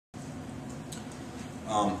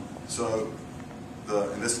And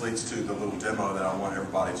this leads to the little demo that I want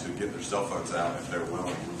everybody to get their cell phones out if they're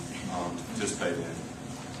willing to participate in.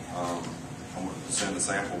 I'm going to send a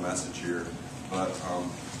sample message here, but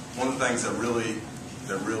one of the things that really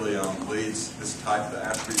leads this type of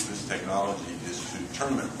attributes of this technology is to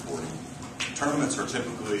tournament reporting. Tournaments are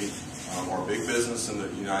typically are a big business in the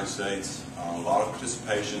United States, a lot of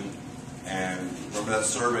participation, and remember that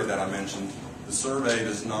survey that I mentioned? The survey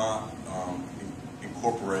does not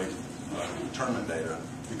incorporate tournament data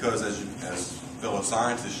because as fellow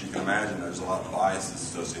scientists, you can imagine there's a lot of biases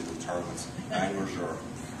associated with tournaments. Anglers are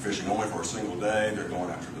fishing only for a single day, they're going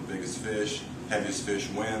after the biggest fish, heaviest fish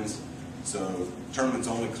wins. So tournaments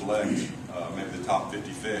only collect maybe the top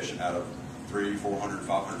 50 fish out of 300, 400,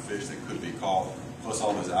 500 fish that could be caught, plus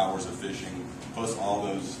all those hours of fishing, plus all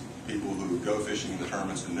those people who go fishing in the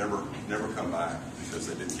tournaments and never come back because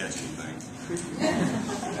they didn't catch anything.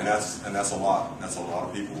 And that's a lot. That's a lot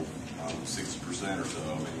of people, 60% or so.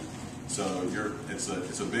 I mean, so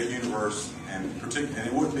it's a big universe, and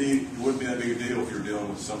it wouldn't be that big a deal if you're dealing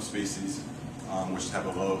with some species which have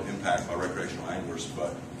a low impact by recreational anglers.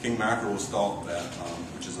 But king mackerel is thought that,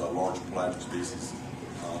 which is a large pelagic species,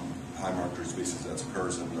 high mercury species that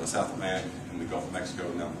occurs in the South Atlantic, in the Gulf of Mexico,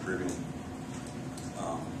 and down the Caribbean.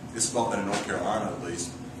 It's thought that in North Carolina, at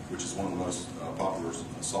least, which is one of the most popular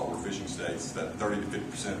saltwater fishing states, that 30 to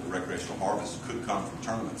 50% of the recreational harvest could come from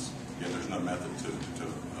tournaments. Yet there's no method to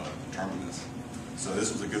determine this. So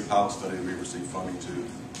this was a good pilot study we received funding to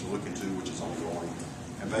look into, which is ongoing.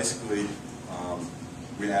 And basically,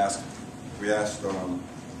 we got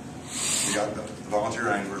the volunteer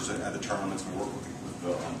anglers at the tournaments and work with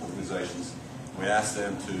the organizations. We asked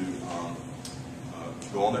them to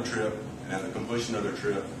go on their trip, and at the completion of their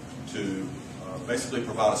trip, to basically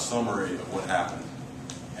provide a summary of what happened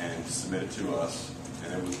and submit it to us.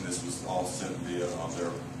 And this was all sent via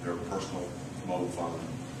their personal mobile phone.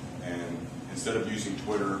 And instead of using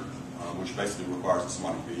Twitter, which basically requires that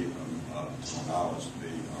somebody be, to my knowledge,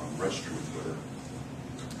 be registered with Twitter,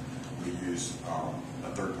 we use a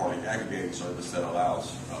third-party aggregating service that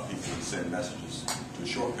allows people to send messages to a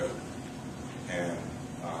shortcode. And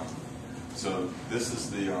so this is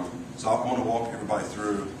the, so I want to walk everybody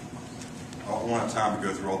through. I won't have time to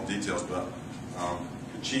go through all the details, but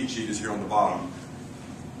the cheat sheet is here on the bottom.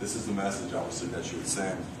 This is the message, obviously, that you would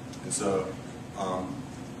send. And so,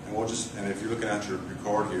 and if you're looking at your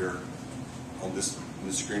card here on this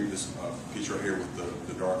screen, this piece right here with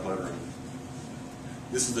the dark lettering,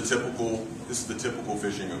 this is the typical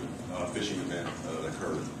fishing event that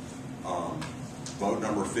occurred. Boat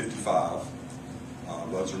number 55.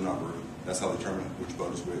 Boats are numbered. That's how they determine which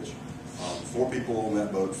boat is which. 4 people on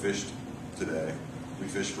that boat fished today. We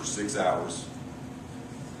fished for 6 hours.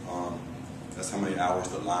 That's how many hours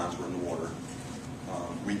that lines were in the water.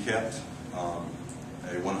 We kept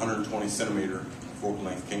a 120 centimeter fork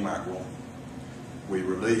length king mackerel. We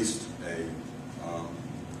released a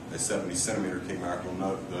 70 centimeter king mackerel.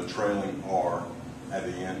 Note the trailing R at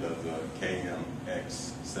the end of the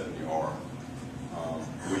KMX70R.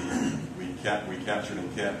 We captured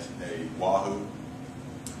and kept a wahoo,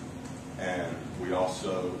 and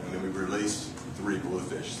then we released 3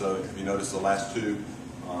 bluefish. So if you notice the last two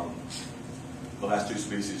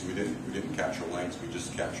species we didn't capture lengths, we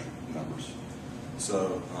just captured numbers.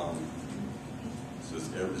 So,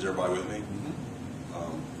 is everybody with me? Mm-hmm.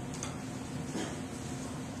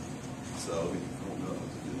 So let me, I don't know how to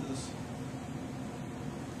do this.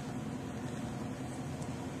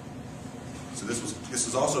 So this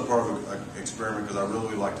was also part of an experiment because I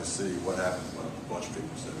really like to see what happens when a bunch of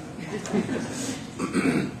people sit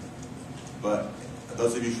in it. But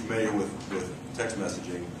those of you familiar with text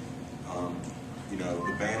messaging, you know,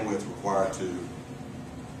 the bandwidth required to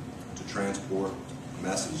transport a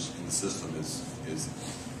message in the system is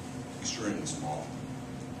extremely small.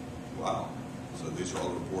 Wow. So these are all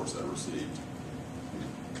the reports that are received.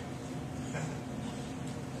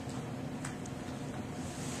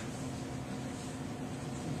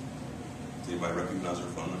 Does anybody recognize their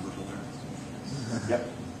phone numbers on there? Yep.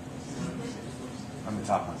 I'm the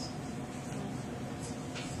top ones.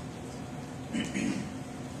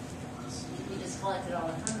 We just collected all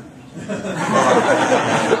the phone numbers.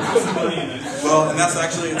 Well, and that's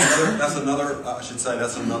actually another I should say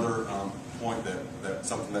that's another point that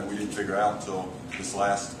something that we didn't figure out until this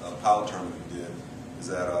last pilot tournament we did is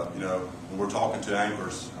that you know, when we're talking to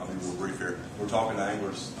anglers, I'll be real brief here. We're talking to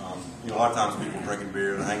anglers. You know, a lot of times people are drinking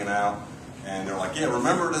beer and hanging out, and they're like, "Yeah,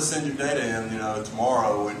 remember to send your data in, you know,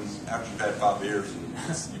 tomorrow." And after you've had 5 beers and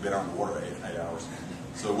you've been out in the water 8 hours,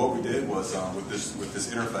 So what we did was with this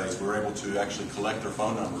interface, we were able to actually collect their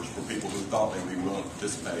phone numbers for people who thought they would be willing to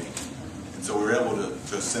participate. And so we were able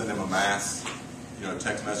to send them a mass,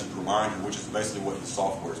 text message reminder, which is basically what the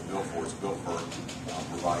software is built for. It's built for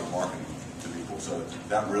providing marketing to people. So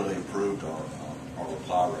that really improved our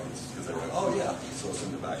reply rates because they were like, oh yeah, so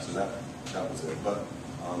send it back. So that was it. But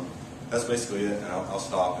that's basically it. And I'll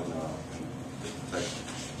stop and take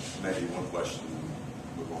maybe one question and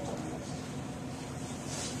move on to something else.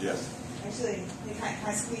 Yes. Actually, can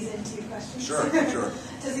I squeeze in 2 questions? Sure, sure.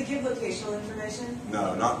 Does it give locational information?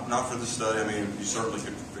 No, not for the study. I mean, you certainly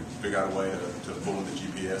could figure out a way to pull in the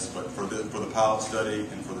GPS, but for the pilot study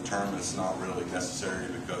and for the tournament, it's not really necessary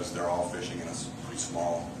because they're all fishing in a pretty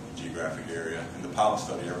small geographic area. In the pilot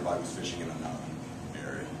study, everybody was fishing in a known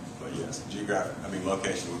area. But yes,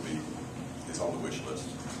 location is on the wish list.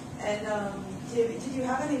 And did you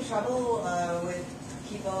have any trouble with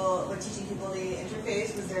teaching people the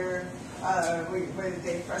interface? Was there were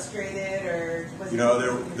they frustrated or was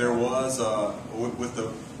there was with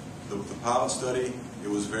the pilot study, it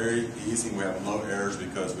was very easy. We have low errors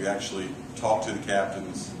because we actually talked to the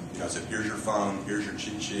captains. I said, here's your phone, here's your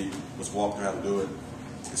cheat sheet, let's walk through how to do it.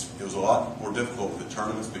 It was a lot more difficult with the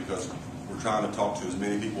tournaments because we're trying to talk to as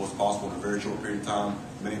many people as possible in a very short period of time.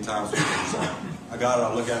 Many times people say, I got it,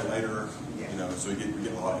 I'll look at it later. So we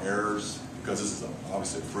get a lot of errors because this is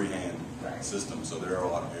obviously a freehand system, so there are a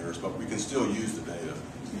lot of errors, but we can still use the data.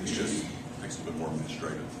 It's just takes a bit more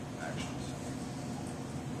administrative actions.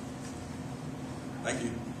 Thank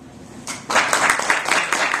you.